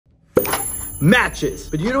matches.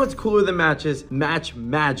 But you know what's cooler than matches? Match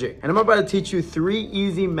magic. And I'm about to teach you 3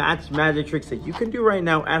 easy match magic tricks that you can do right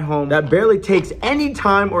now at home that barely takes any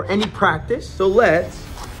time or any practice. So let's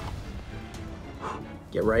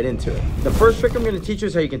get right into it. The first trick I'm gonna teach you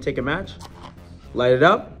is how you can take a match, light it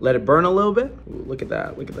up, let it burn a little bit. Ooh, look at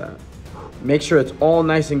that, look at that. Make sure it's all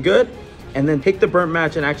nice and good, and then take the burnt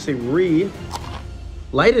match and actually relight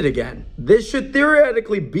it again. This should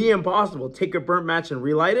theoretically be impossible. Take a burnt match and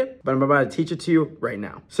relight it, but I'm about to teach it to you right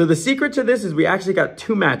now. So the secret to this is we actually got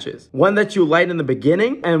 2 matches. One that you light in the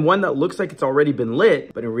beginning and one that looks like it's already been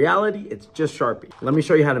lit, but in reality, it's just Sharpie. Let me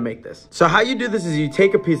show you how to make this. So how you do this is you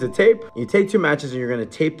take a piece of tape, you take 2 matches and you're gonna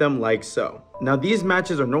tape them like so. Now these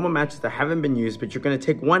matches are normal matches that haven't been used, but you're gonna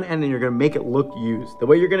take one end and you're gonna make it look used. The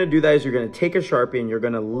way you're gonna do that is you're gonna take a Sharpie and you're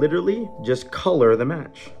gonna literally just color the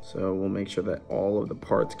match. So we'll make sure that all of the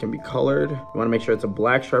parts can be colored. You wanna make sure it's a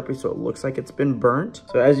black Sharpie so it looks like it's been burnt.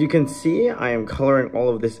 So as you can see, I am coloring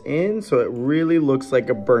all of this in so it really looks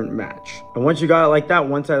like a burnt match. And once you got it like that,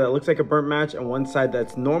 one side that looks like a burnt match and one side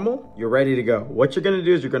that's normal, you're ready to go. What you're gonna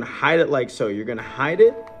do is you're gonna hide it like so. You're gonna hide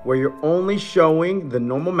it where you're only showing the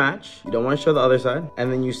normal match. You don't wanna show the other side.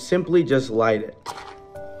 And then you simply just light it.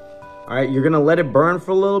 All right, you're gonna let it burn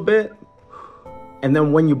for a little bit. And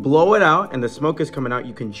then when you blow it out and the smoke is coming out,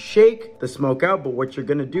 you can shake the smoke out, but what you're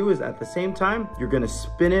gonna do is at the same time, you're gonna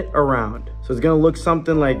spin it around. So it's gonna look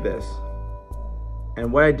something like this.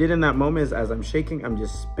 And what I did in that moment is as I'm shaking, I'm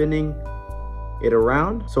just spinning it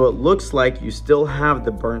around. So it looks like you still have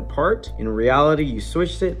the burnt part. In reality, you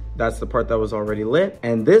switched it. That's the part that was already lit.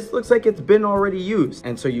 And this looks like it's been already used.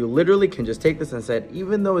 And so you literally can just take this and say,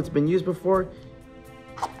 even though it's been used before,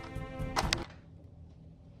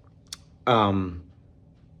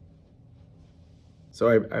 so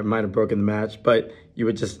I might have broken the match, but you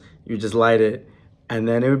would just light it and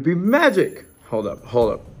then it would be magic. Hold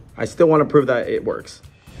up. I still want to prove that it works.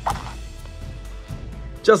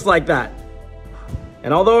 Just like that.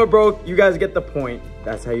 And although it broke, you guys get the point.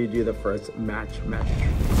 That's how you do the first match magic trick.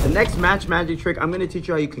 The next match magic trick, I'm gonna teach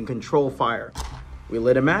you how you can control fire. We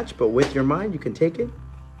lit a match, but with your mind, you can take it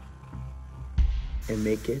and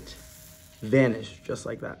make it vanish just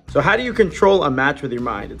like that. So how do you control a match with your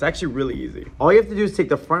mind? It's actually really easy. All you have to do is take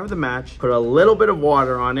the front of the match, put a little bit of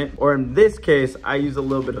water on it, or in this case, I use a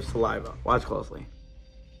little bit of saliva. Watch closely.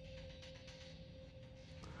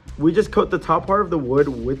 We just coat the top part of the wood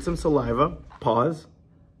with some saliva. Pause.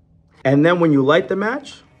 And then when you light the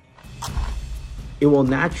match, it will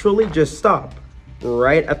naturally just stop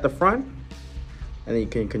right at the front, and then you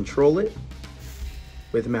can control it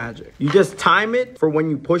with magic. You just time it for when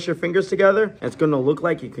you push your fingers together, and it's gonna look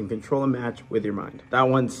like you can control a match with your mind. That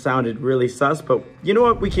one sounded really sus, but you know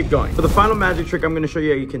what? We keep going. For the final magic trick, I'm gonna show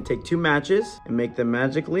you how you can take 2 matches and make them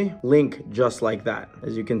magically link just like that.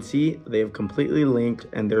 As you can see, they have completely linked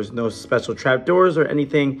and there's no special trapdoors or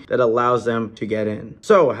anything that allows them to get in.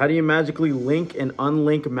 So how do you magically link and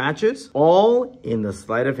unlink matches? All in the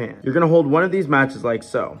sleight of hand. You're gonna hold one of these matches like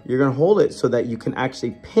so. You're gonna hold it so that you can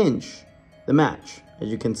actually pinch the match. As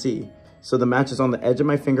you can see. So the match is on the edge of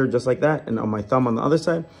my finger just like that and on my thumb on the other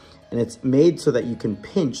side. And it's made so that you can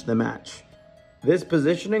pinch the match. This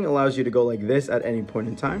positioning allows you to go like this at any point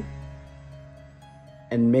in time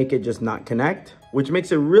and make it just not connect, which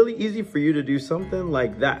makes it really easy for you to do something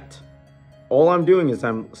like that. All I'm doing is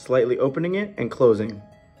I'm slightly opening it and closing.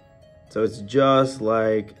 So it's just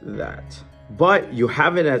like that. But you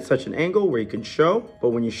have it at such an angle where you can show, but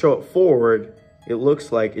when you show it forward, it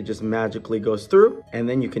looks like it just magically goes through, and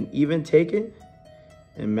then you can even take it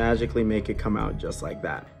and magically make it come out just like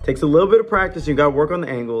that. Takes a little bit of practice, you gotta work on the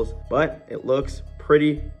angles, but it looks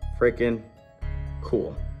pretty freaking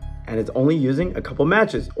cool. And it's only using a couple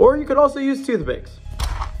matches, or you could also use toothpicks.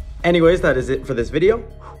 Anyways, that is it for this video.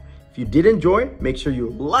 If you did enjoy, make sure you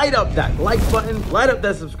light up that like button, light up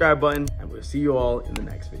that subscribe button, and we'll see you all in the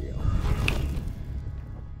next video.